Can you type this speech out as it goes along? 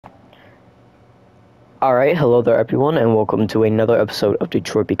Alright, hello there everyone, and welcome to another episode of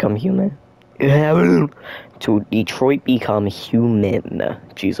Detroit Become Human. To Detroit Become Human.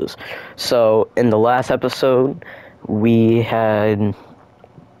 Jesus. So, in the last episode, we had...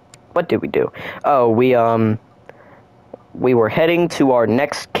 What did we do? Oh, we were heading to our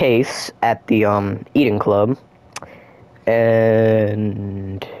next case at the, eating club.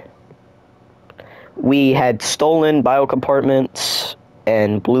 And... we had stolen biocompartments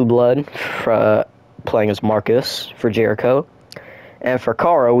and blue blood from... playing as Marcus for Jericho. And for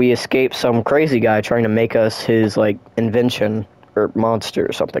Kara, we escaped some crazy guy trying to make us his, like, invention or monster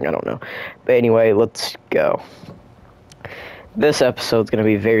or something, I don't know. But anyway, let's go. This episode's gonna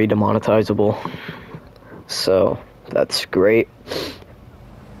be very demonetizable. So, that's great.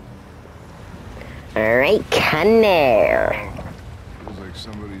 Alright, Connor. Feels like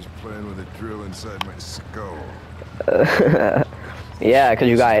somebody's playing with a drill inside my skull. Yeah, cause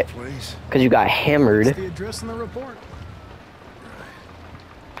you got hammered. That's the address in the report.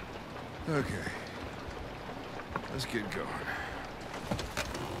 Right. Okay. Let's get going.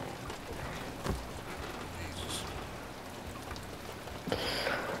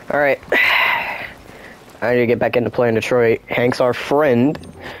 Alright. I need to get back into playing Detroit. Hank's our friend,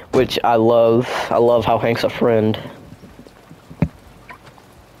 which I love. I love how Hank's a friend.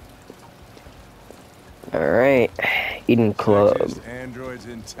 Alright. Eating club. Such as androids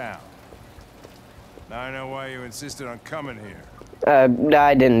in town. Now I know why you insisted on coming here.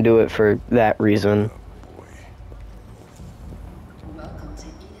 I didn't do it for that reason. Oh boy. Welcome to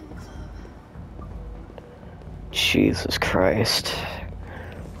Eden Club. Jesus Christ.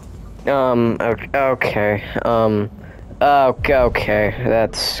 Okay. Okay,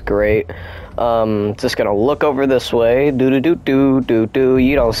 that's great. Just gonna look over this way. Do.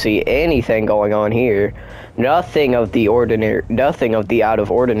 You don't see anything going on here. Nothing of the ordinary, nothing of the out of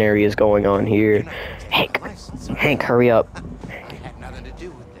ordinary is going on here. Hank, hurry up.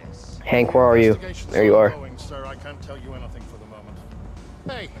 Hank, where are you? There you are. Sir, I can't tell you anything for the moment.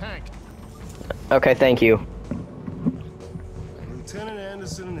 Hey, Hank. Okay, thank you. Lieutenant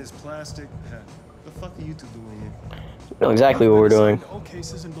Anderson and his plastic hat. The fuck are you two doing here? Know exactly what we're doing. All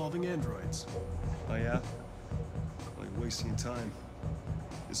cases involving androids. Oh yeah? Like wasting your time.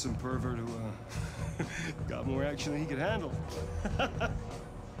 There's some pervert who got more action than he could handle.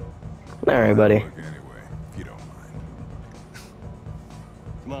 Alright, buddy. Look anyway, if you don't mind.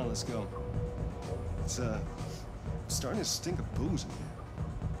 Come on, let's go. It's starting to stink of booze in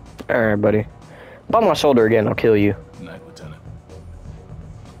here. Alright, buddy. Bump my shoulder again, I'll kill you. Good night, Lieutenant.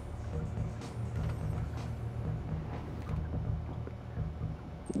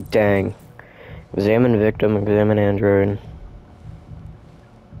 Dang. Examine victim, examine android.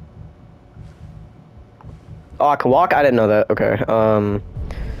 Oh, I can walk? I didn't know that. Okay.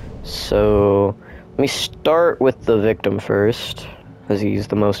 So let me start with the victim first, because he's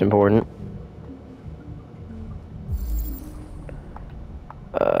the most important.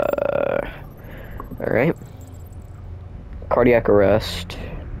 Alright. Cardiac arrest.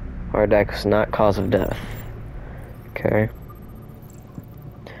 Cardiac is not cause of death. Okay.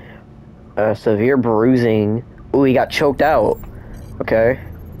 Severe bruising. Ooh, he got choked out. Okay.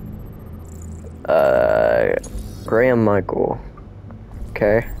 Graham Michael.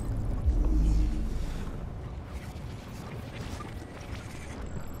 Okay.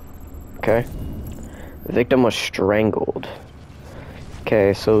 Okay. The victim was strangled.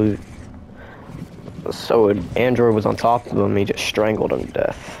 Okay, so an android was on top of him, he just strangled him to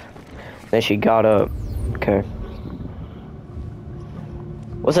death. Then she got up. Okay.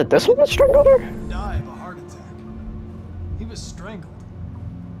 Was it this one that strangled her? Die of a heart attack. He was strangled.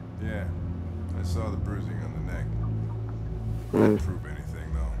 Yeah, I saw the bruising on the neck. Didn't prove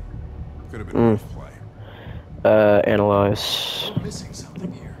anything though. Could have been rough play. Analyze. We're missing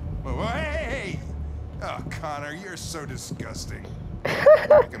something here. Oh, hey! Oh, Connor, you're so disgusting. I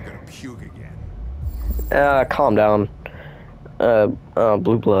think I'm gonna puke again. Calm down.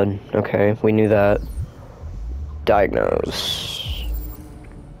 Blue blood. Okay, we knew that. Diagnose.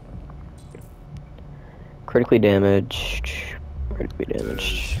 Critically damaged. Critically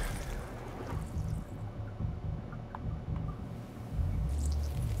damaged.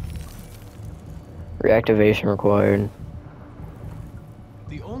 Reactivation required.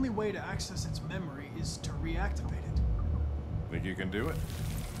 The only way to access its memory is to reactivate it. Think you can do it?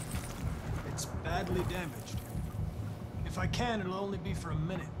 It's badly damaged. If I can, it'll only be for a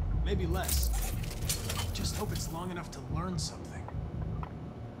minute, maybe less. Just hope it's long enough to learn something.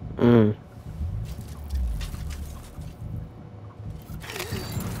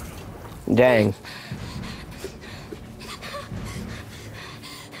 Dang.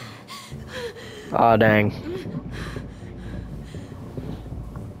 Aw, dang.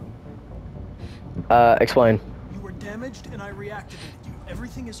 Explain. You were damaged and I reactivated you.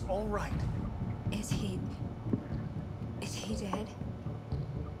 Everything is all right. Is he dead?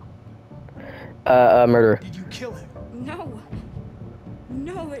 Murder. Did you kill him? No.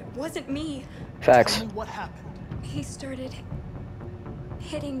 No, it wasn't me. Facts. Tell me what happened. He started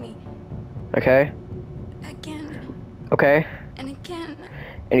hitting me Okay. again Okay. and again.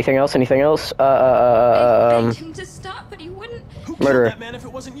 Anything else? Anything else? I begged him to stop, but he wouldn't. Who Murderer. killed that man if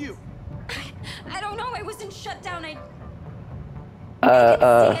it wasn't you? I don't know. I wasn't shut down. I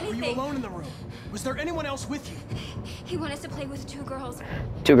didn't see Were you anything. alone in the room? Was there anyone else with you? He wanted to play with 2 girls.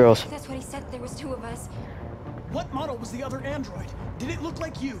 2 girls. That's what he said. There was 2 of us. What model was the other android? Did it look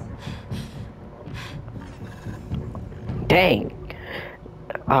like you? Dang.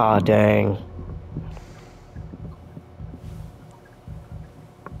 Ah, dang.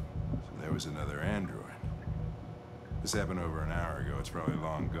 So there was another android. This happened over an hour ago. It's probably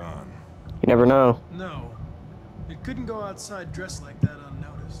long gone. You never know. No. It couldn't go outside dressed like that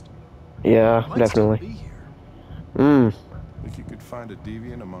unnoticed. Yeah, Might definitely. still be here. Think you could find a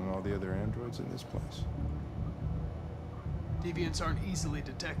deviant among all the other androids in this place? Deviants aren't easily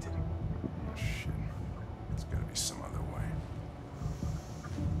detected. Oh, shit. There's gotta be some other way.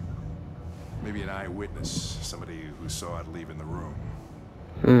 Maybe an eyewitness, somebody who saw it leaving the room.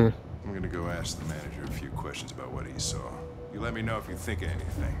 I'm gonna go ask the manager a few questions about what he saw. You let me know if you think of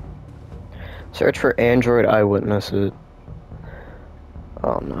anything. Search for android eyewitnesses.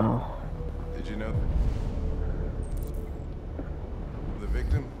 Oh no. Did you know the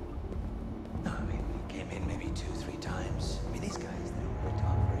victim? No, I mean, we came in maybe 2-3 times. I mean, these guys, they don't really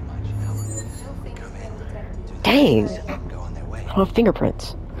talk very much, you know? They come in, do their Dang. things, and go on their way. Oh,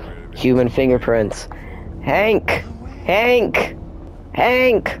 fingerprints. Human fingerprints. Hank! Hank!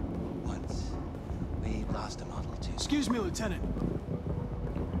 Hank! Once, we lost a model too. Excuse me, Lieutenant.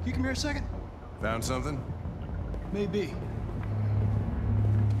 You come here a second? Found something? Maybe.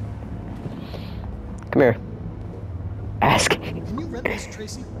 Come here. Ask. Can you rent this,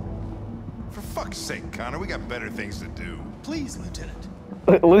 Tracy? For fuck's sake, Connor, we got better things to do. Please, Lieutenant.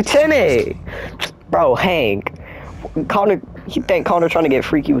 Lieutenant! Bro, Hank. Connor, you think Connor trying to get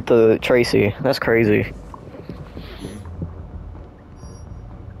freaky with the Tracy. That's crazy.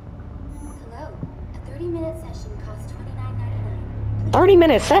 Hello. A 30-minute session costs $29.99.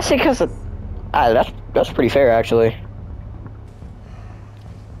 30-minute session because of... that's pretty fair, actually.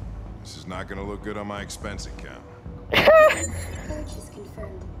 This is not gonna look good on my expense account. Purchase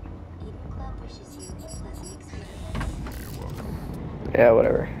confirmed. Eden Club wishes you a pleasant experience. You're welcome. Yeah,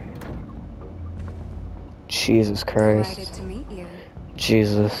 whatever. Jesus Christ. Delighted to meet you.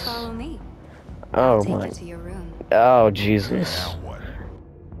 Jesus. Follow me. Oh Take my... you to your room. Oh, Jesus. Now what?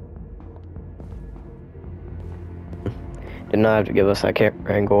 Did not have to give us that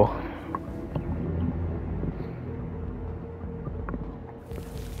camera angle.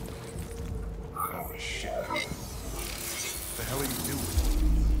 Oh shit. What the hell are you doing?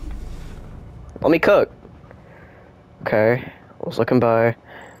 Let me cook. Okay. I was looking by.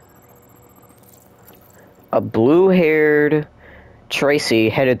 A blue-haired Tracy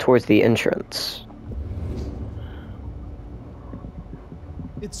headed towards the entrance.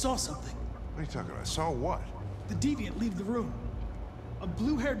 It saw something. What are you talking about? Saw what? The deviant leave the room. A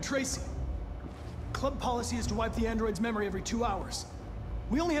blue-haired Tracy. Club policy is to wipe the android's memory every 2 hours.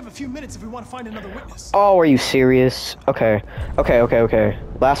 We only have a few minutes if we want to find another witness. Oh, are you serious? Okay. Okay.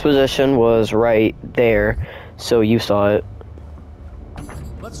 Last position was right there, so you saw it.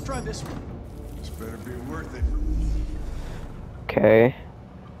 Let's try this one. This better be worth it. Okay,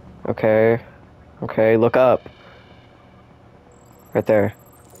 look up. Right there.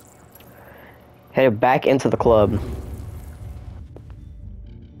 Headed back into the club.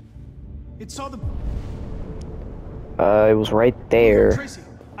 It saw the It was right there. Tracy.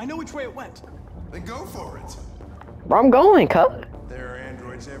 I know which way it went. Then go for it. Where I'm going, cut. There are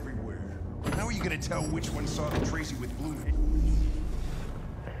androids everywhere. How are you gonna tell which one saw the Tracy with blue hair?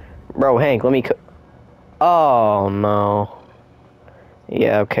 Bro, Hank, let me oh, no.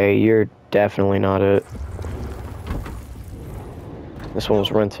 Yeah, okay, you're definitely not it. This one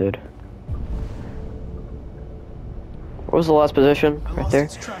was rented. What was the last position? I Right lost there?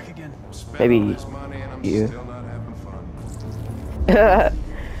 its track again. Spent Maybe all this money and I'm you. still not having fun.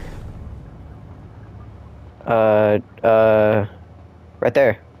 Right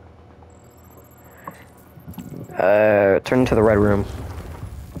there. Turn to the red room.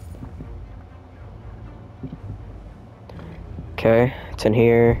 Okay, it's in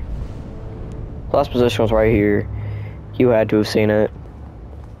here. Last position was right here. You had to have seen it.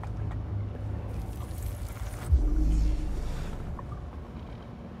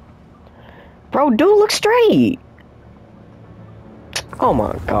 Bro, dude, look straight. Oh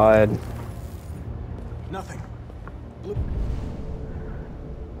my god. Nothing.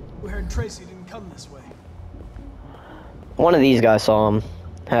 Blue-haired Tracy didn't come this way. One of these guys saw him.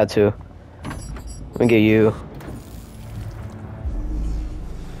 Had to. Let me get you.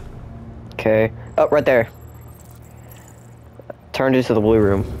 Okay. Oh, right there. Turned into the blue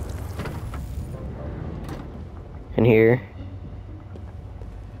room. In here.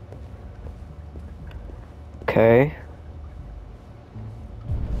 Okay.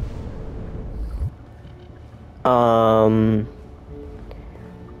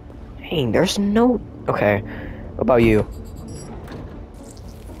 Hey, there's no... Okay. What about you?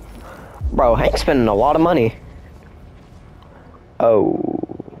 Bro, Hank's spending a lot of money. Oh.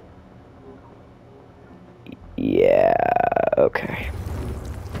 Yeah, okay.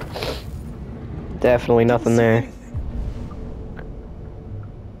 Definitely nothing there.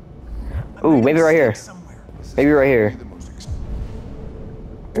 Ooh, maybe right here. Maybe right here.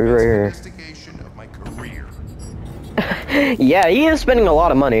 Maybe right here. Investigation of my career. Yeah, he is spending a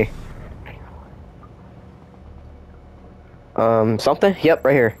lot of money. Something? Yep,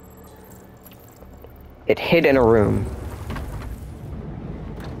 right here. It hid in a room.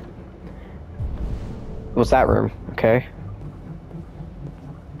 What's that room? Okay.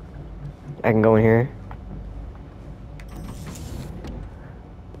 I can go in here.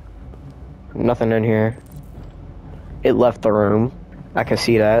 Nothing in here. It left the room. I can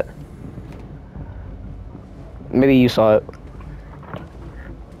see that. Maybe you saw it.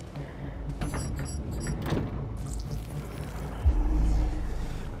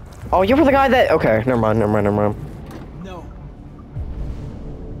 Oh, you were the guy that... Okay, never mind. No.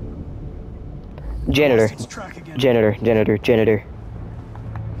 Janitor. Lost its track again. Janitor.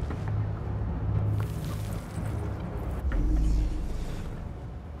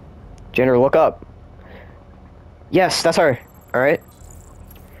 Janitor, look up. Yes, that's her. Alright.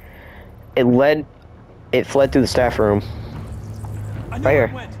 It fled through the staff room. I know Right where here.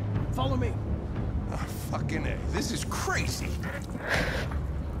 it went. Follow me. Oh, fucking A. This is crazy.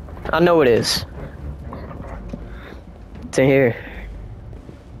 I know it is. It's in here.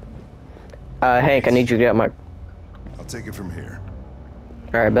 Hank, I need you to get my... I'll take it from here.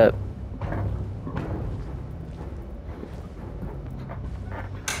 Alright, bet.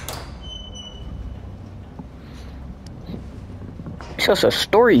 It's just a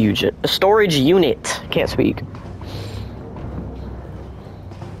storage unit. Can't speak.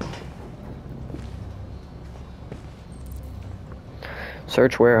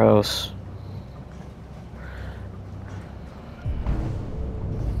 Search warehouse.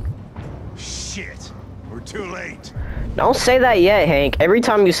 Shit. We're too late. Don't say that yet, Hank. Every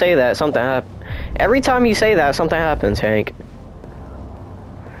time you say that, something happens. Every time you say that, something happens, Hank.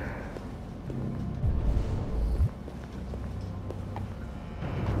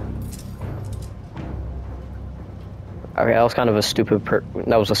 Okay, that was kind of a stupid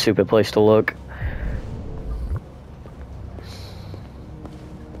that was a stupid place to look.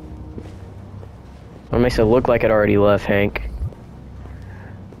 What makes it look like it already left, Hank?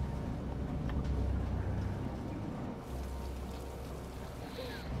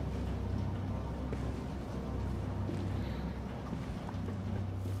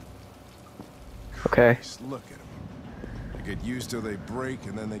 Okay. Just look at them. They get used till they break,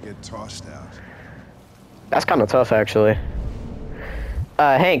 and then they get tossed out. That's kind of tough, actually.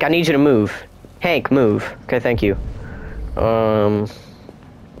 Hank, I need you to move. Hank, move. Okay, thank you.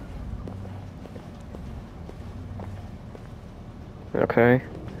 Okay.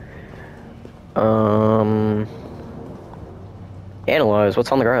 Analyze.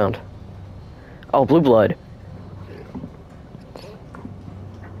 What's on the ground? Oh, blue blood.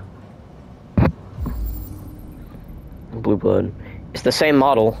 Blue blood. It's the same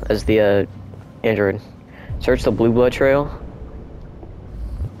model as the, Android. Search the blue blood trail.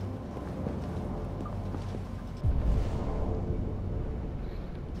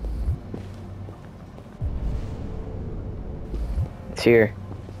 It's here.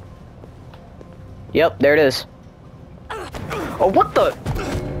 Yep, there it is. Oh, what the?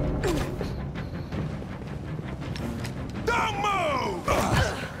 Don't move!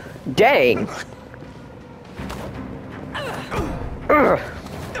 Dang. Ugh.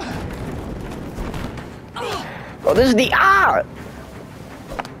 Oh, this is the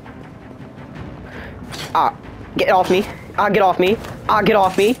get off me. Get off me. Get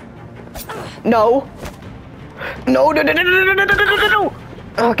off me. No. No, no, no, no, no, no, no, no, no, no,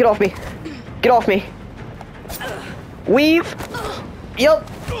 no. Get off me. Get off me. Weave. Yep.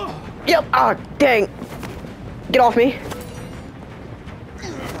 Yep. Dang. Get off me.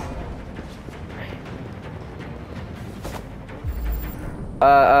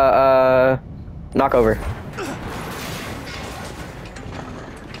 Knock over.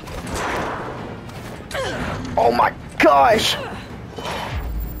 Oh my gosh!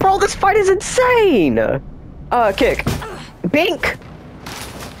 Bro, this fight is insane! Kick. Bink!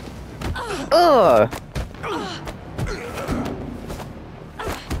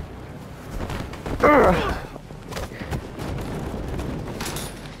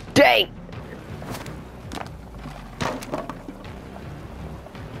 Dang!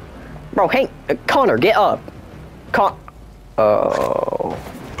 Bro, Hank, Connor, get up! Oh,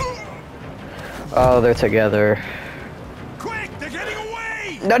 they're together. Quick, they're getting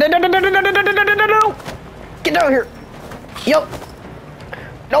away! No! Get down here! Yup!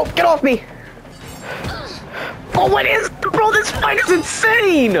 No, get off me! Oh, what is? Bro, this fight is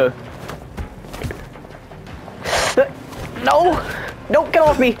insane! No! No, get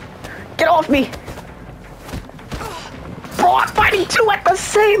off me! Get off me! Bro, I'm fighting two at the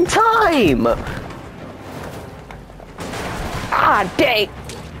same time! Ah, dang!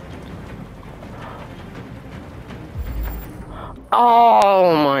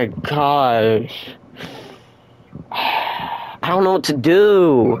 Oh my gosh. I don't know what to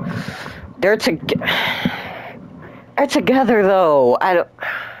do. They're together though. I don't.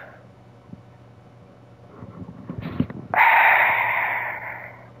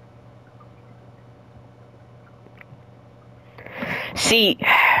 See,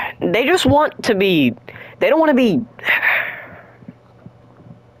 they just want to be. They don't want to be.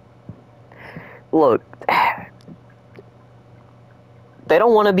 Look. They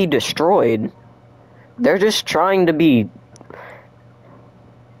don't want to be destroyed. They're just trying to be.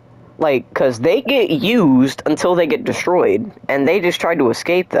 Like, because they get used until they get destroyed. And they just tried to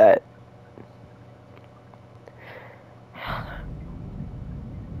escape that.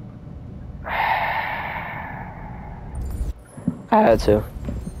 I had to.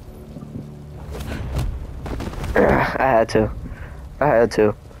 I had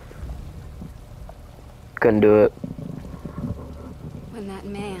to. Couldn't do it. When that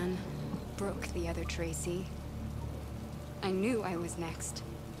man broke the other Tracy, I knew I was next.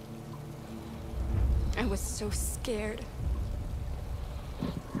 I was so scared.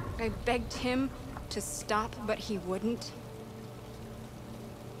 I begged him to stop, but he wouldn't.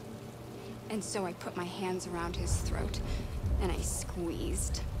 And so I put my hands around his throat, and I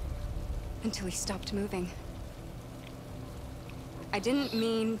squeezed until he stopped moving. I didn't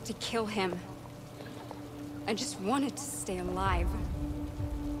mean to kill him. I just wanted to stay alive.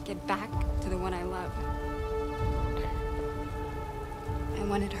 Get back to the one I love. I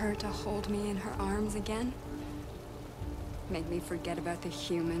wanted her to hold me in her arms again. Make me forget about the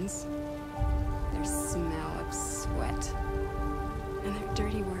humans. Their smell of sweat. And their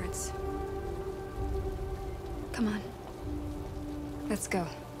dirty words. Come on. Let's go.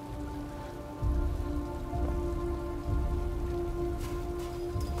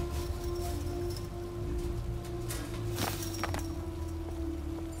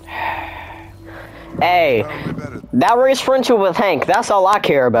 Hey, that raised friendship with Hank. That's all I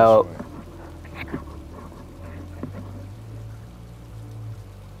care about.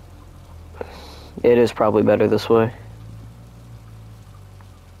 It is probably better this way.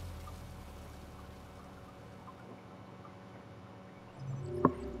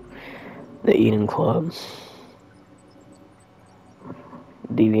 The Eden Club.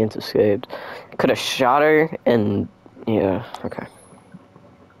 Deviant escaped. Could have shot her and... yeah, okay.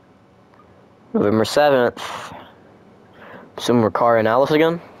 November 7th. Assume we're Kara and Alice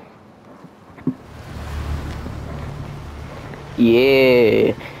again?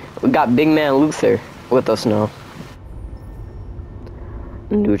 Yeah. We got Big Man Luther with us now.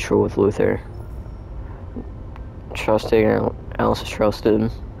 Neutral with Luther. Trusting, Alice is trusted.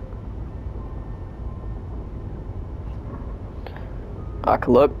 I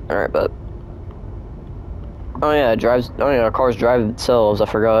could look. Alright, but... oh yeah, cars drive themselves, I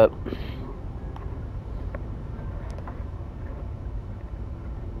forgot.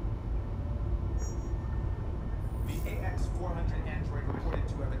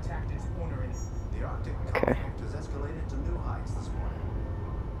 Okay.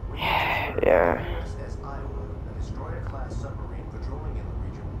 Yeah. A destroyer-class submarine patrolling in the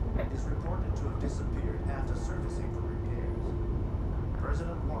region is reported to have disappeared after surfacing for repairs.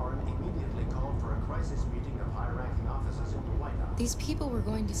 President Warren immediately called for a crisis meeting of high-ranking officers in the White House. These people we're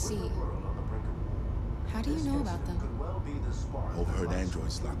going to see. How do you know about them? Overheard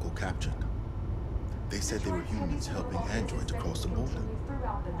androids Laco captured. They said they were humans helping androids across the border.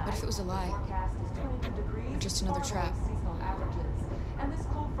 What if it was a lie? Or just another trap?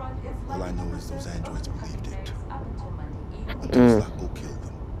 All I know is those androids believed it. until Slacko killed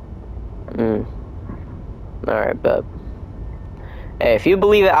them. Alright, bet. Hey, if you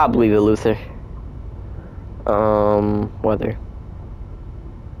believe it, I believe it, Luther. Weather.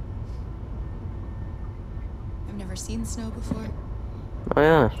 I've never seen snow before. Oh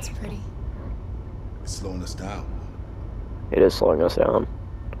yeah. It's pretty. It's slowing us down, It is slowing us down.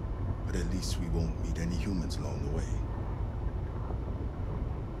 but at least we won't meet any humans along the way.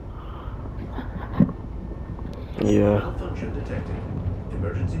 Yeah. Malfunction detected.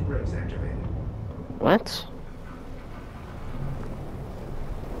 Emergency brakes activated. What?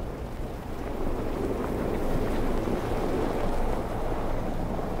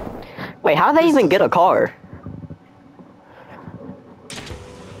 Wait, how'd they even get a car?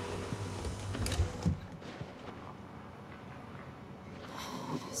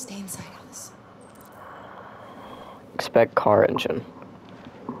 Stay inside, Alice. Expect car engine.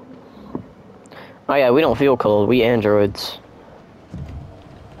 Oh yeah, we don't feel cold. We androids.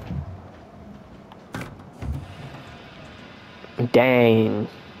 Dang.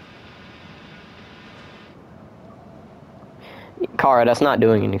 Kara, that's not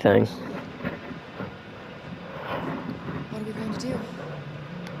doing anything. What are we going to do?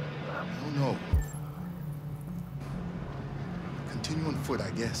 I don't know. Continue on foot,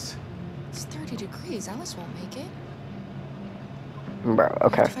 I guess. It's 30 degrees. Alice won't make it. Bro, We have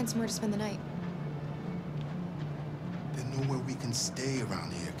okay. to find somewhere to spend the night. There's nowhere we can stay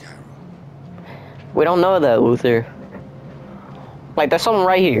around here, Carol. We don't know that, Luther. Like, there's something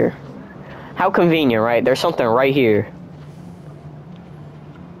right here. How convenient, right? There's something right here.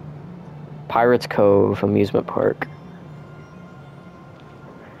 Pirates Cove Amusement Park.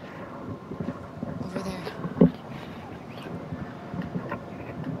 Over there.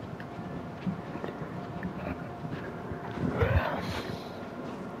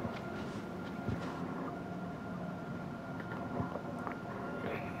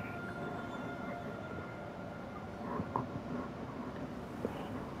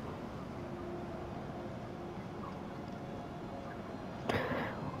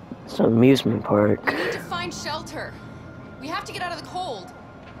 It's an amusement park. We need to find shelter. We have to get out of the cold.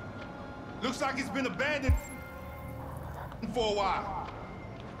 Looks like it's been abandoned for a while.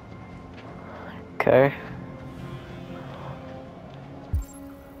 Okay.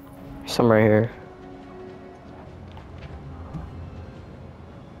 Some right here.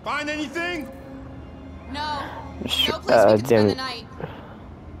 Find anything? No. Sh- No place we can damn spend the it. night.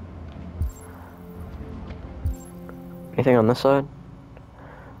 Anything on this side?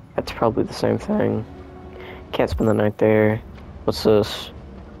 That's probably the same thing. Can't spend the night there. What's this?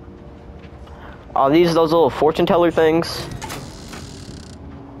 Oh, those little fortune teller things?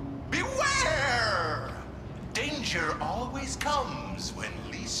 Beware! Danger always comes when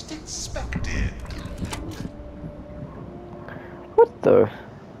least expected. What the?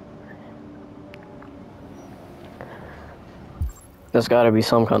 There's gotta be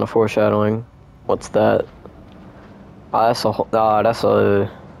some kind of foreshadowing. What's that? Oh, that's a. That's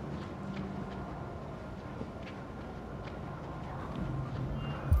a.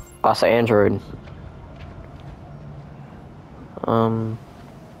 That's an android.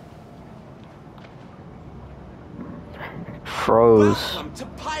 Froze. Welcome to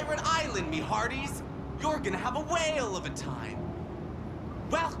Pirate Island, me hearties. You're gonna have a whale of a time.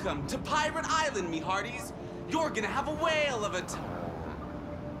 Welcome to Pirate Island, me hearties. You're gonna have a whale of a time.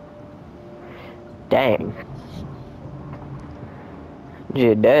 Dang.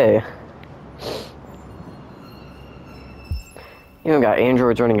 Jedi. You even got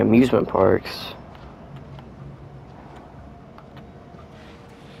androids running amusement parks.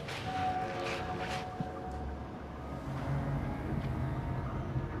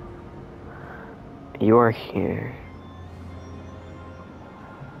 You are here.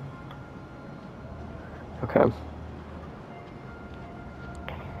 Okay.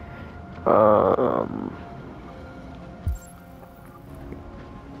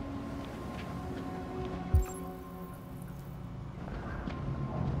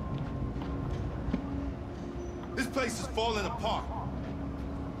 This place is falling apart.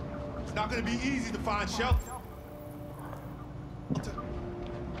 It's not gonna be easy to find shelter.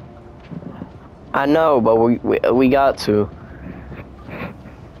 I know, but we got to.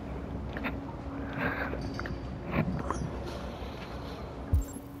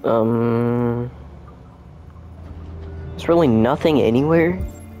 There's really nothing anywhere.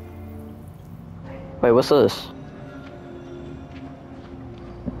 Wait, what's this?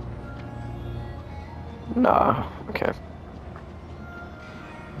 Nah, okay.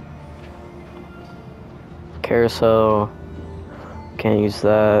 Carousel. Can't use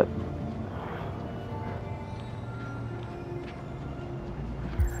that.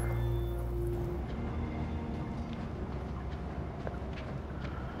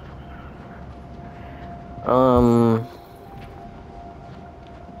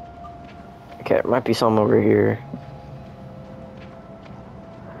 Okay, there might be some over here.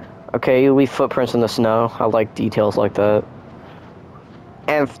 Okay, you leave footprints in the snow. I like details like that.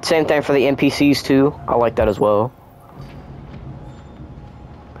 And same thing for the NPCs too. I like that as well.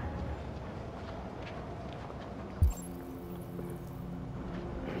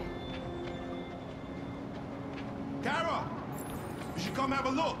 Kara, you should come have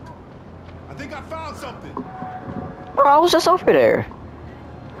a look. I think I found something. Bro, I was just over there.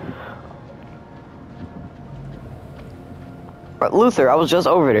 Bro, Luther, I was just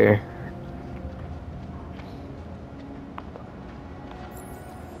over there.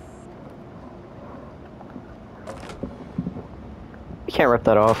 You can't rip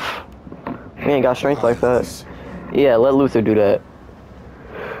that off. We ain't got strength like that. Yeah, let Luther do that.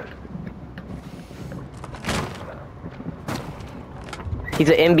 He's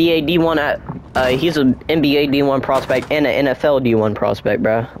an NBA D1 he's an NBA D1 prospect and an NFL D1 prospect,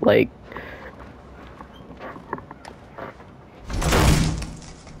 bro. Like,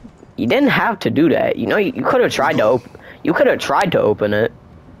 you didn't have to do that. You know, you could have tried to open it.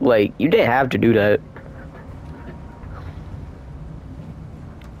 Like, you didn't have to do that.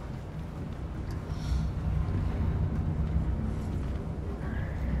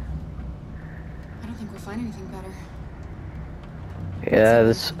 I don't think we'll find anything better. Yeah,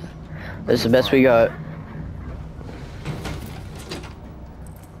 this is the best we got.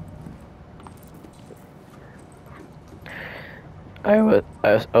 Iowa,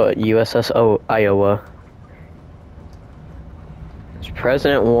 USS Iowa. Is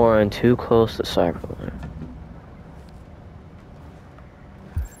President Warren too close to Cyberland?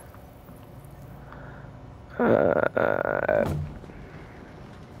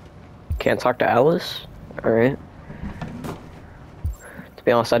 Can't talk to Alice? Alright. To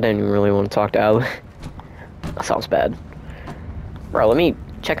be honest, I didn't even really want to talk to Alice. That sounds bad. Bro, let me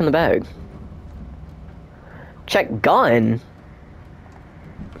check in the bag. Check gun?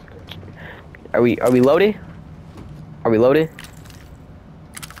 Are we loaded? Are we loaded?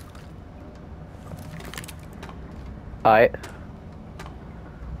 Alright.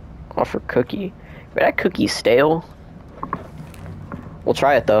 Offer cookie. But that cookie's stale. We'll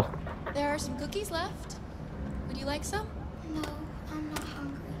try it though. There are some cookies left. Would you like some? No, I'm not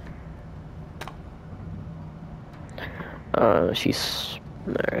hungry. She's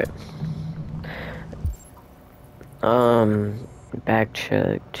alright. Bag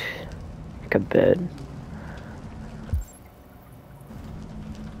checked. Like a bed.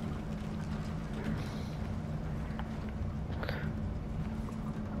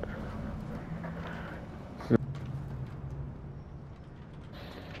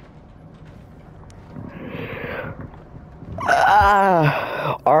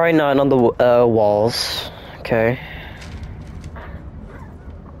 R9 on the walls. Okay.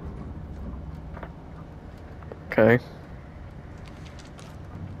 Okay.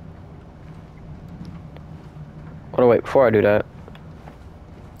 Oh wait, before I do that.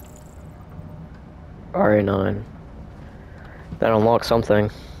 RA9. That unlocks something.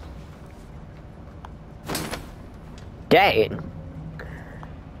 Dang!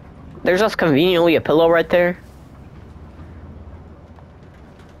 There's just conveniently a pillow right there.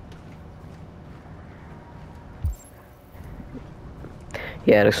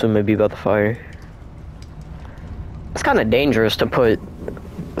 Yeah, this one may be about the fire. It's kind of dangerous to put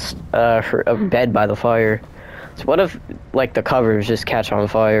for a bed by the fire. So what if, like, the covers just catch on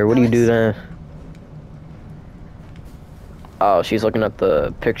fire? What do you do then? Oh, she's looking at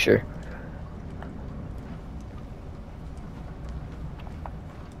the picture.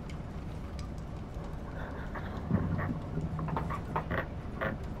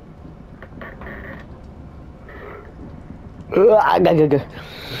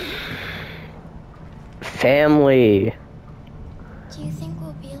 Family. Do you think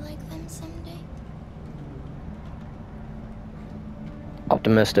we'll be like them someday?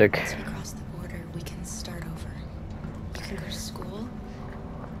 Optimistic. Once we cross the border, we can start over. You can go to school.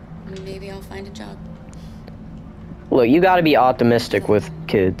 Maybe I'll find a job. Look, you gotta be optimistic with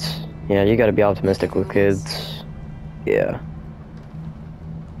kids. Yeah, you gotta be optimistic with kids. Yeah.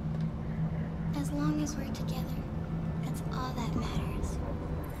 As long as we're together, that's all that matters.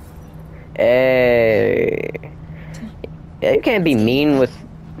 Hey. Yeah, you can't be mean with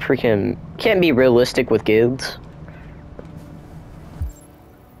freaking... Can't be realistic with kids.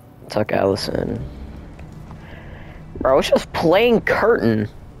 Tuck Allison. Bro, it's just plain curtain.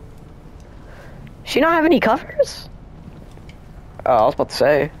 She not have any covers? Oh, I was about to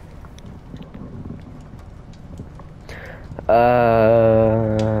say.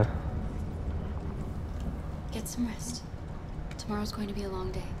 Tomorrow's going to be a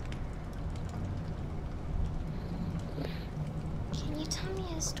long day. Can you tell me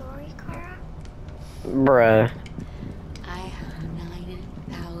a story, Kara? Bruh. I have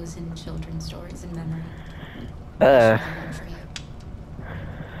 9,000 children's stories in memory. For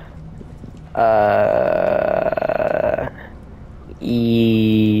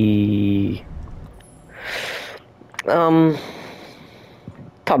you.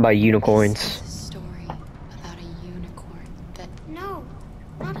 Talk about unicorns. This is a story about a unicorn that... No,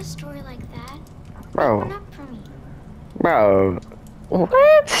 not a story like that. Bro. Open up for me. Bro.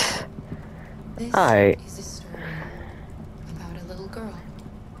 What? This Alright. is a story about a little girl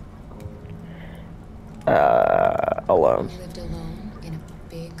alone. who lived alone in a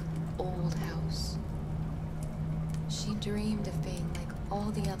big old house. She dreamed of being like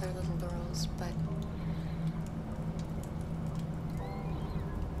all the other little girls, but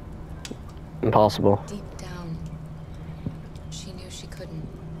Impossible. deep down, she knew she couldn't.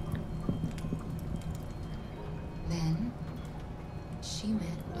 Then, she met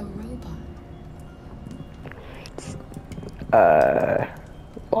a robot.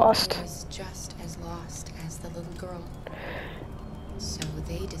 Lost. Who was just as lost as the little girl. So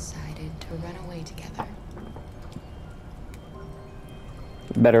they decided to run away together.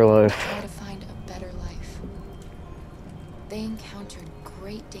 Better life. Try to find a better life. They encountered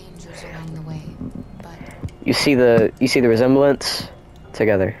great dangers along the way, but You see the resemblance?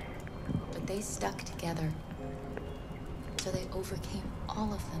 Together. they stuck together. So they overcame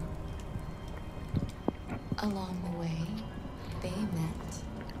all of them. Along the way, they met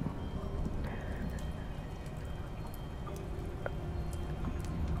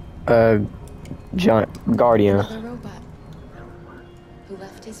Guardian. another robot who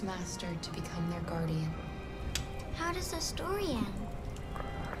left his master to become their guardian. How does the story end?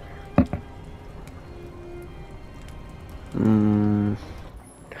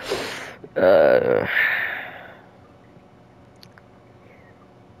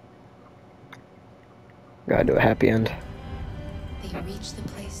 Gotta do a happy end. They reach the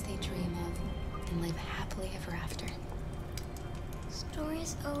place they dream of and live happily ever after.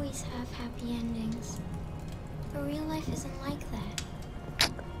 Stories always have happy endings. But real life isn't like that.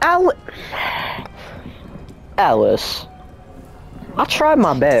 Alice. I tried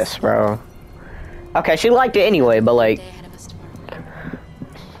my best, bro. Okay, she liked it anyway, but like...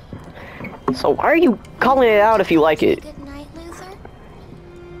 So why are you calling it out if you like it? Good night, Luther.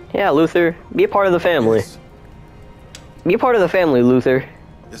 Yeah, Luther. Be a part of the family. Be a part of the family, Luther.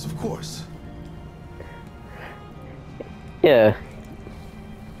 Yes, of course. Yeah.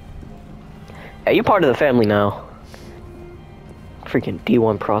 Hey, you're part of the family now. Freaking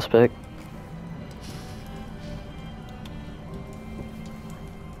D1 prospect.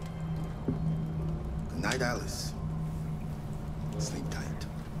 Good night, Alice. Sleep tight.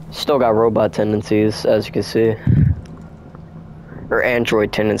 Still got robot tendencies, as you can see. Or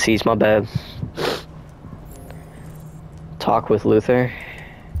android tendencies, my bad. Talk with Luther.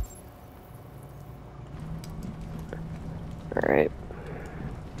 Alright.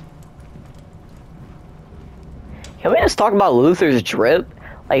 Can we just talk about Luther's drip?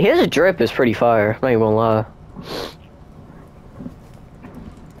 Like, his drip is pretty fire, I'm not even gonna lie.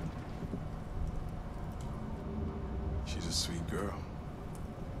 She's a sweet girl.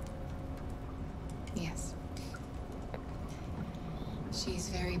 Yes. She's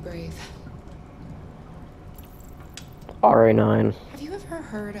very brave. RA9. Have you ever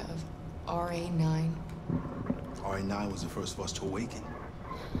heard of RA9? RA9 was the first of us to awaken.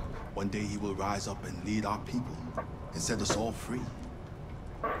 One day he will rise up and lead our people and set us all free.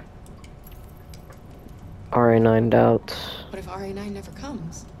 RA9 doubts. What if RA9 never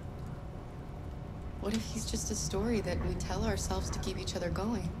comes? What if he's just a story that we tell ourselves to keep each other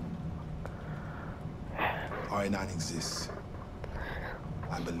going? RA9 exists.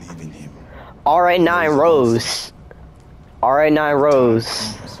 I believe in him. RA9 Rose. RA9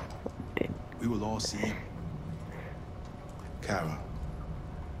 Rose. We will all see him. Kara,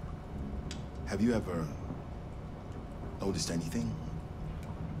 have you ever noticed anything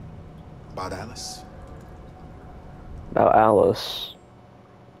about Alice? About Alice.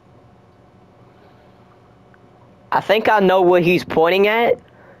 I think I know what he's pointing at,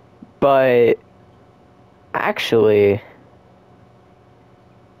 but actually...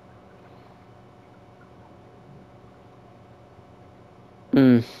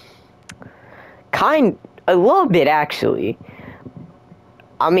 a little bit actually.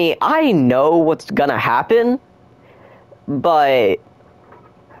 I mean, I know what's gonna happen, but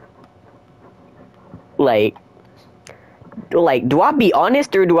like, do I be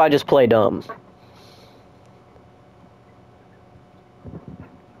honest or do I just play dumb?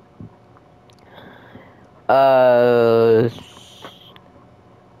 I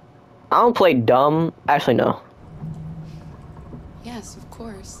don't play dumb. Actually, no. Yes, of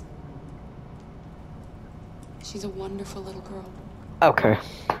course. She's a wonderful little girl. Okay.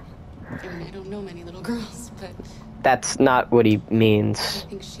 I mean, I don't know many little girls, but That's not what he I means.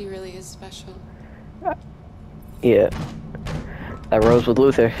 think she really is special. Yeah. That rose with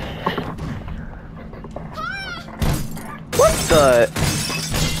Luther. What the?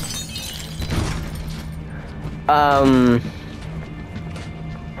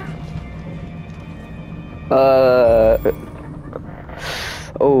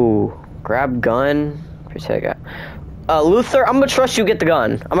 Oh, grab gun. Protect. Luther, I'm gonna trust you get the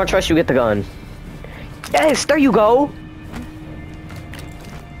gun. I'm gonna trust you get the gun. Yes, there you go.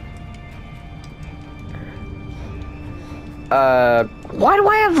 Why do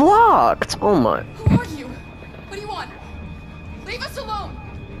I have locked? Oh my. Who are you? What do you want? Leave us alone!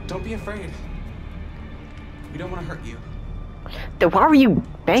 Don't be afraid. We don't want to hurt you. Then why were you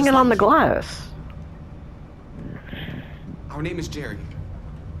banging on the glass? Our name is Jerry.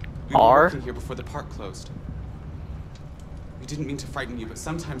 We were R? working here before the park closed. We didn't mean to frighten you, but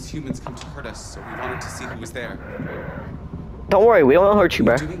sometimes humans come to hurt us, so we wanted to see who was there. Don't worry, we don't hurt you,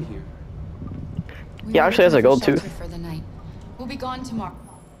 bro. What are you doing here? We Yeah, were actually has a looking for gold tooth. shelter for the night. We'll be gone tomorrow.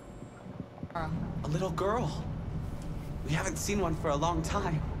 A little girl. We haven't seen one for a long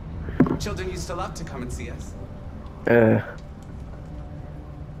time. Children used to love to come and see us.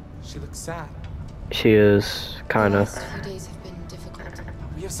 She looks sad. She is, kinda. The last few days have been difficult.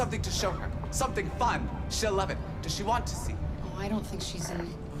 We have something to show her. Something fun. She'll love it. Does she want to see? Oh, I don't think she's in.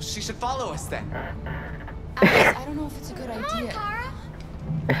 She should follow us then. Alice, I don't know if it's a good idea.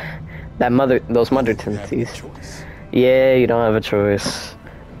 Those mother tendencies. Yeah, you don't have a choice.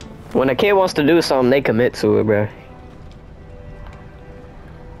 When a kid wants to do something, they commit to it, bro.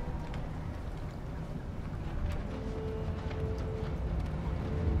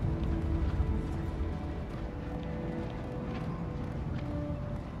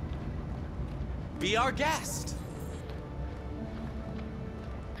 Be our guest.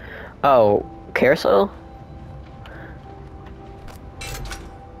 Oh, carousel?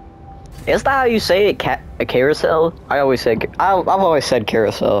 Is that how you say it? A carousel? I've always said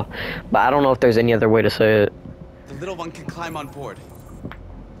carousel, but I don't know if there's any other way to say it. The little one can climb on board.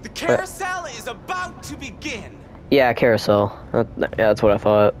 The carousel is about to begin. Yeah, carousel. Yeah, that's what I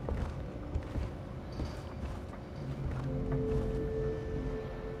thought.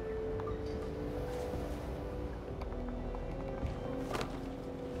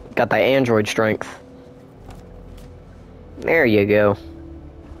 Got that android strength. There you go.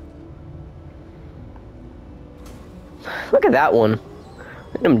 Look at that one.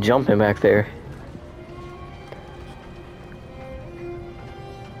 Look at him jumping back there.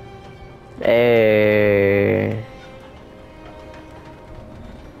 Hey.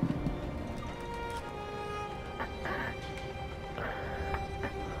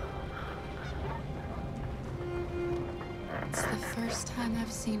 It's the first time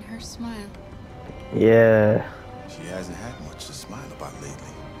I've seen her smile. Yeah. She hasn't had much to smile about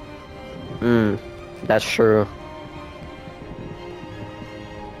lately. That's true.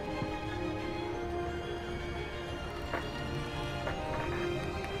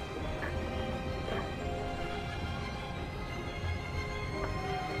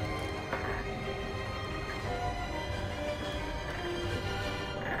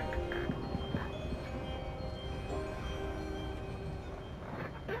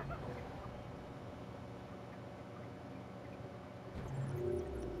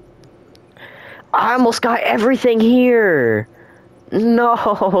 I almost got everything here.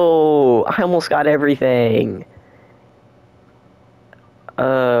 No, I almost got everything.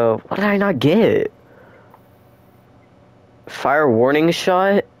 What did I not get? Fire warning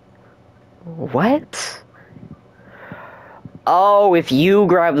shot? What? Oh, if you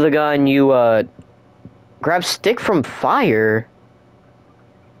grab the gun, you, grab stick from fire?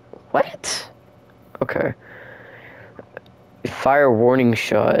 What? Okay. Fire warning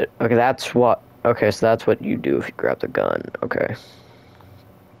shot. Okay, that's what... Okay, so that's what you do if you grab the gun. Okay.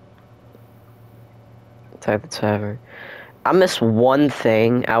 Type the tavern. I missed one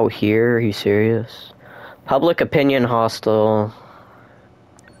thing out here. Are you serious? Public opinion hostile.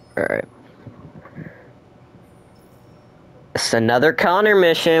 Alright. It's another Connor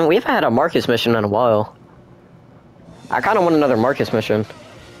mission. We haven't had a Marcus mission in a while. I kind of want another Marcus mission.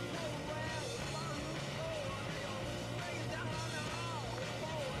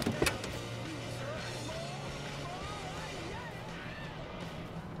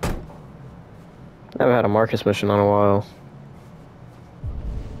 I haven't had a Marcus mission in a while.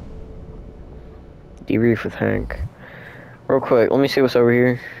 Debrief with Hank. Real quick, let me see what's over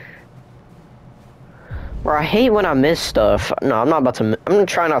here. Bro, I hate when I miss stuff. No, I'm not about to. I'm gonna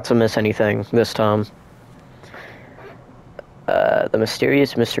try not to miss anything this time. The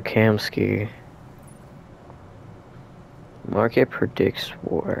mysterious Mr. Kamsky. Market predicts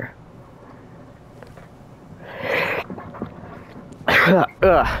war.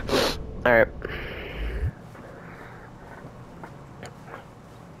 Alright.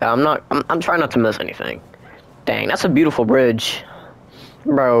 I'm trying not to miss anything. Dang, that's a beautiful bridge.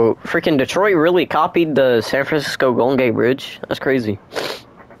 Bro, freaking Detroit really copied the San Francisco Golden Gate Bridge? That's crazy.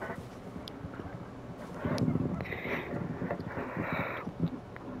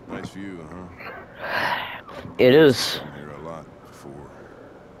 Nice view, huh? It is. Here a lot before.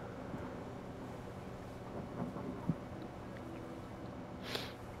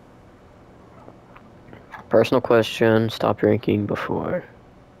 Personal question, stop drinking before.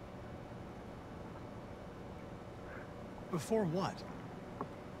 Before what?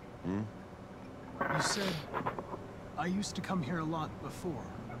 Hmm? You said, I used to come here a lot before.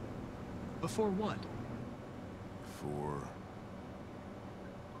 Before what?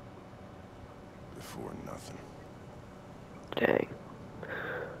 Before nothing. Dang.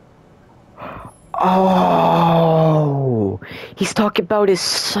 Oh, he's talking about his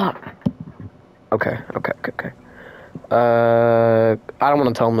son. Okay. I don't want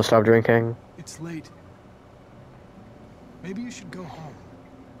to tell him to stop drinking. It's late. Maybe you should go home.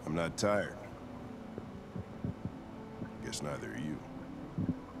 I'm not tired. Guess neither are you.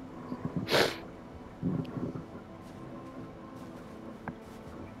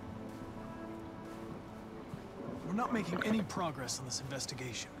 We're not making any progress on this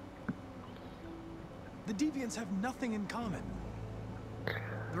investigation. The Deviants have nothing in common.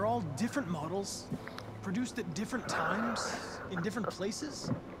 They're all different models, produced at different times, in different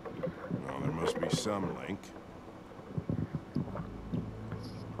places. Well, there must be some link.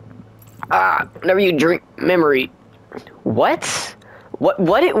 Whenever you drink memory. What?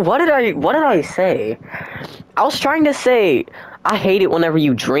 What did I say? I was trying to say I hate it whenever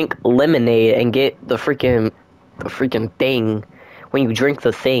you drink lemonade and get the freaking thing when you drink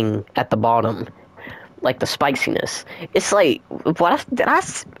the thing at the bottom. Like the spiciness. It's like what did I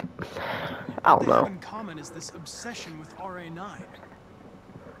don't know. In common is this obsession with RA9.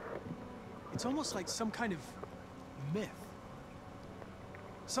 It's almost like some kind of myth.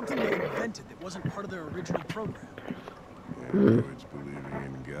 Something they invented that wasn't part of their original program. Yeah, it's believing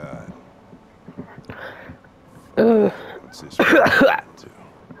in God. What's this to?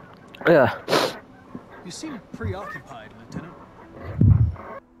 You seem preoccupied, Lieutenant.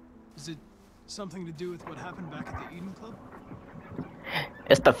 Is it something to do with what happened back at the Eden Club?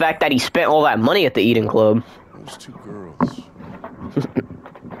 It's the fact that he spent all that money at the Eden Club. Those two girls.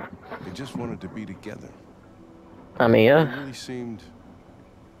 They just wanted to be together. I mean, yeah. They really seemed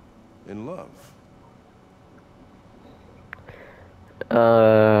in love.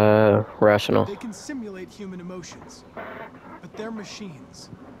 Rational. They can simulate human emotions, but they're machines.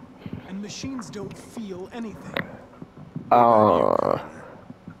 And machines don't feel anything.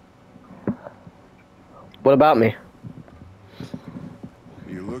 What about me?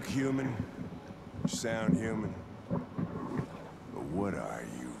 You look human, you sound human, but what are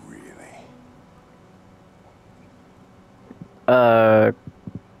you really?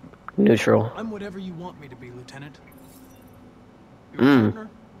 Neutral. I'm whatever you want me to be, Lieutenant. Your partner?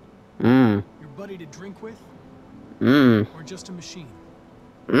 Your buddy to drink with? Or just a machine?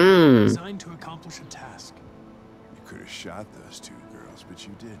 Designed to accomplish a task. You could have shot those two girls, but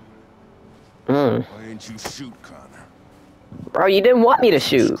you didn't. Why didn't you shoot Connor? Bro, you didn't want me to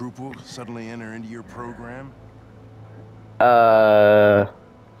shoot. Scruple suddenly enter into your program?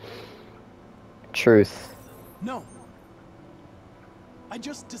 Truth. No. I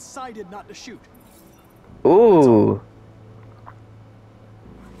just decided not to shoot. Ooh.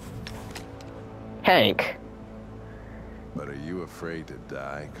 Hank. But are you afraid to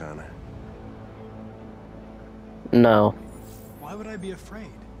die, Connor? No. Why would I be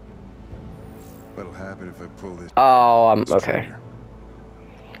afraid? What'll happen if I pull this? Oh, I'm okay.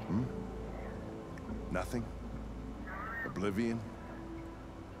 Nothing? Oblivion?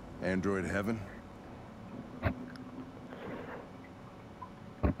 Android heaven?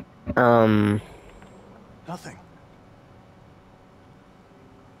 Nothing.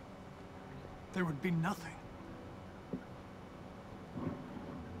 There would be nothing.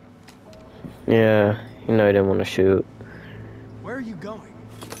 Yeah, you know I didn't want to shoot. Where are you going?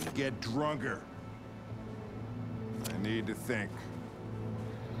 Get drunker. I need to think.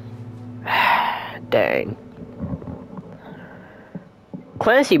 Dang.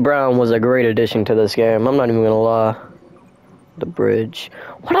 Clancy Brown was a great addition to this game. I'm not even gonna lie. The bridge.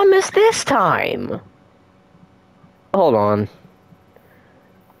 What I missed this time? Hold on.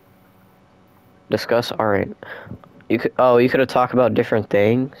 Discuss. All right. You could. Oh, you could have talked about different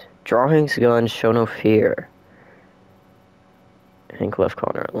things. Drawings, guns, show no fear. Hank left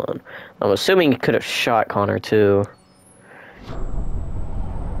Connor alone. I'm assuming you could have shot Connor too.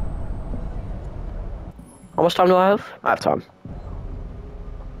 How much time do I have? I have time.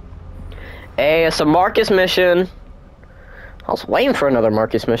 Hey, it's a Marcus mission. I was waiting for another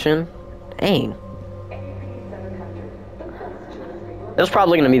Marcus mission. Dang. This is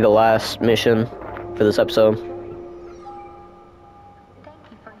probably going to be the last mission for this episode.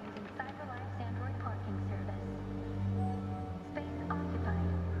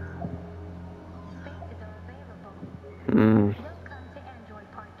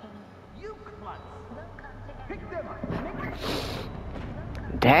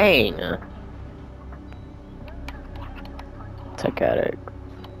 Dang. Tech addict.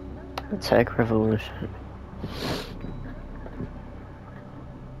 Tech revolution.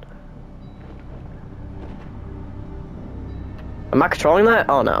 Am I controlling that?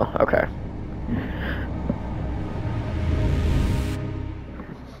 Oh no, okay.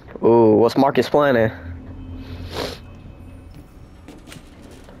 Ooh, what's Marcus planning?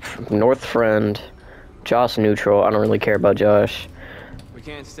 North friend. Josh neutral. I don't really care about Josh. We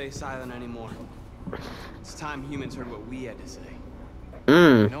can't stay silent anymore. It's time humans heard what we had to say.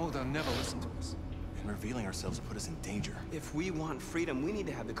 No, they'll never listen to us. And revealing ourselves will put us in danger. If we want freedom, we need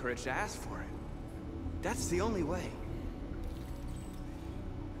to have the courage to ask for it. That's the only way.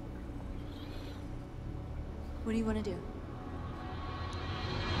 What do you want to do?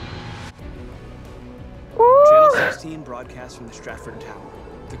 Channel 16 broadcasts from the Stratford Tower.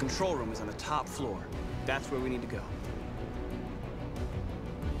 The control room is on the top floor. That's where we need to go.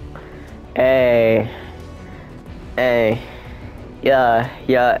 Hey. Hey. Yeah,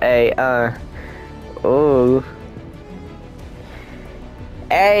 hey, ooh.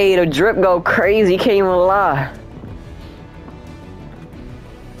 Hey, the drip go crazy, can't even lie.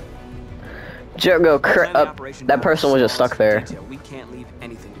 Drip go that person was just stuck there. We can't leave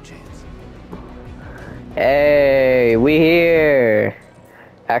anything to chance. Hey, we here.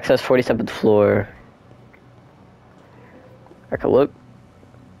 Access 47th floor. I can look.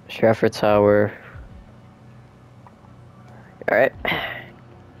 Stratford Tower. Alright.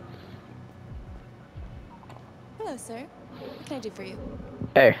 Hello, sir. What can I do for you?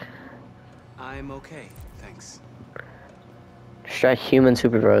 Hey. I'm okay, thanks. Strat human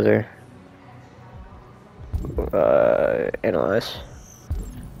supervisor. Analyze.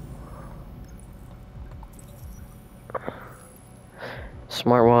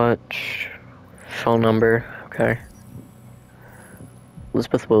 Smartwatch. Phone number. Okay.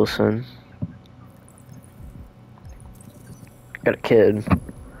 Elizabeth Wilson. Got a kid.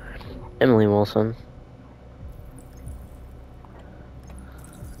 Emily Wilson.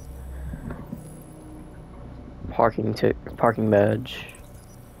 Parking badge.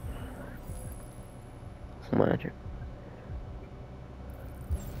 Manager.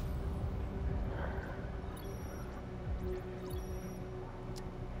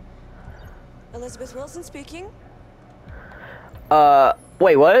 Elizabeth Wilson speaking.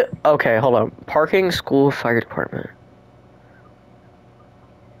 Wait, what? Okay, hold on. Parking, school, fire department.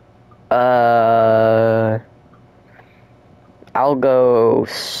 I'll go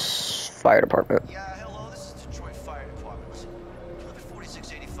fire department. Yeah, hello, this is Detroit Fire Department. Do you live at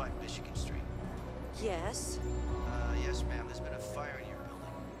 4685 Michigan Street? Yes. Yes, ma'am, there's been a fire in your building.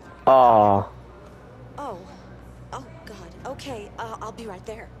 Oh. Oh. Oh, God. Okay, I'll be right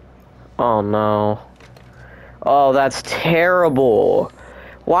there. Oh, no. Oh, that's terrible.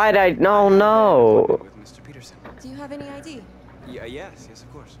 Why'd I... No. With Mr. Peterson. Do you have any ID? Yeah, yes,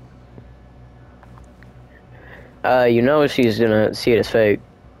 of course. You know she's gonna see it as fake.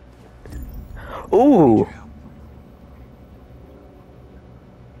 Ooh.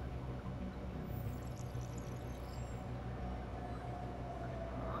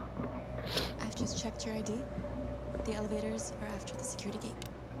 I've just checked your ID. The elevators are after the security gate.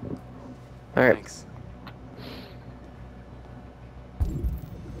 All right. Thanks.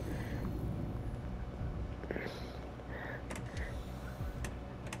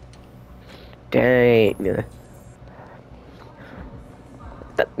 Dang.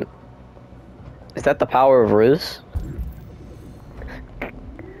 Is that the power of Riz?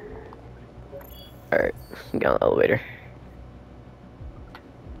 Alright, get on the elevator.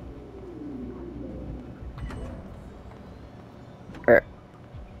 Alright.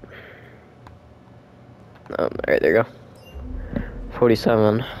 Alright, there you go.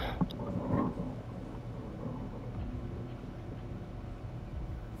 47.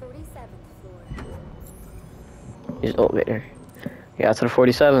 Use the elevator. Yeah, to the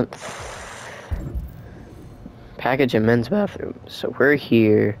 47th. Package and men's bathroom. So we're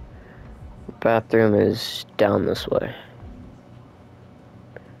here. Bathroom is down this way.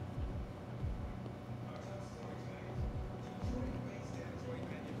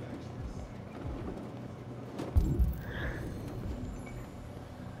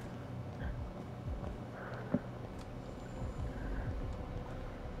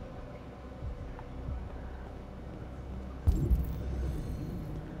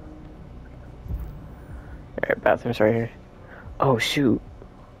 Alright, bathroom's right here. Oh shoot.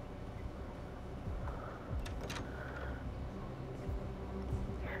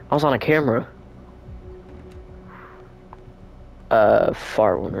 I was on a camera.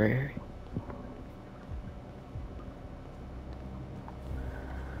 Far one right here.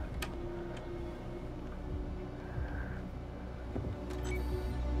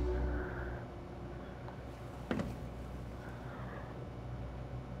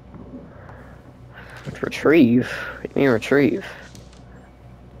 Retrieve? What do you mean retrieve?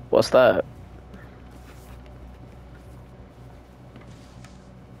 What's that?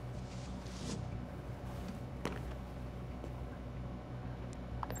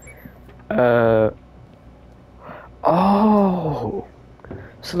 Oh!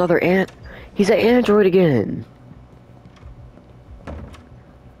 It's another ant. He's an android again.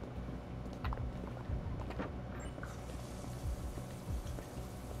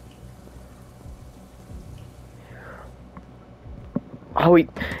 Oh,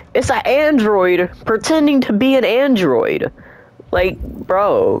 it's an android pretending to be an android. Like,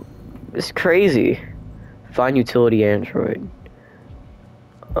 bro, it's crazy. Find utility android.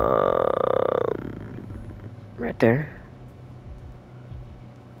 Right there.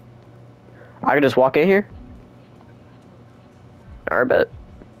 I can just walk in here? I bet.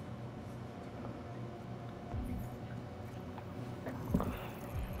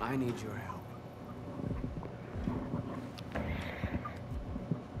 I need your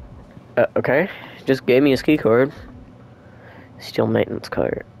help. Okay. Just gave me his key card. Steel maintenance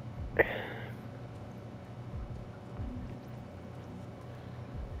card.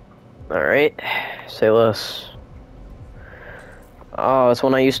 Alright. Say less. Oh, it's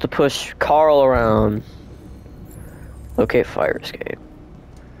when I used to push Carl around. Locate fire escape.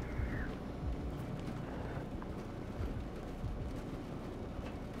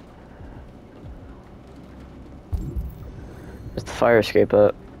 Where's the fire escape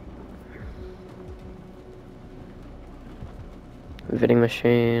at? Vending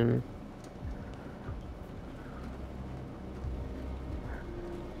machine.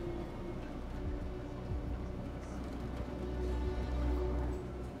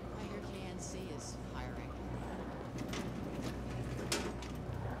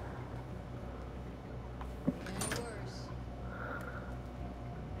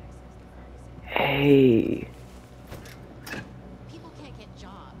 Hey. People can't get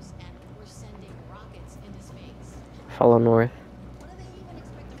jobs, and we're sending rockets into space. Follow north. What do they even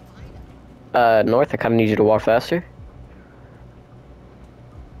expect to find them? North, I kinda need you to walk faster.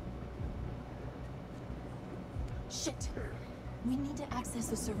 Shit! We need to access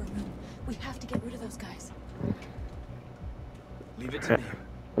the server room. We have to get rid of those guys. Leave it to me.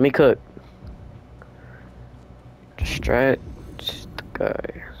 Let me cook. Distract the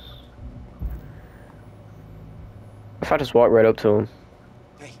guy. If I just walk right up to him.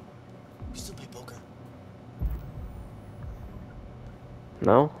 Hey, you still play poker?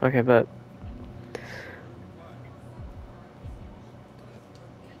 No? Okay, bet.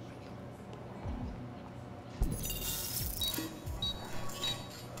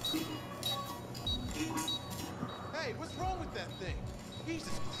 Hey, what's wrong with that thing?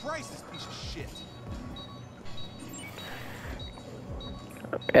 Jesus Christ, this piece of shit.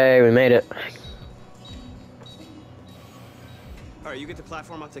 Okay, we made it. Alright, you get the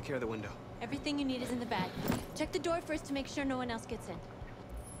platform, I'll take care of the window. Everything you need is in the bag. Check the door first to make sure no one else gets in.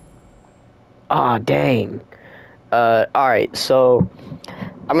 Aw, dang. Alright, so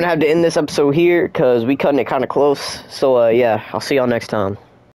I'm gonna have to end this episode here because we cutting it kind of close. So, yeah, I'll see y'all next time.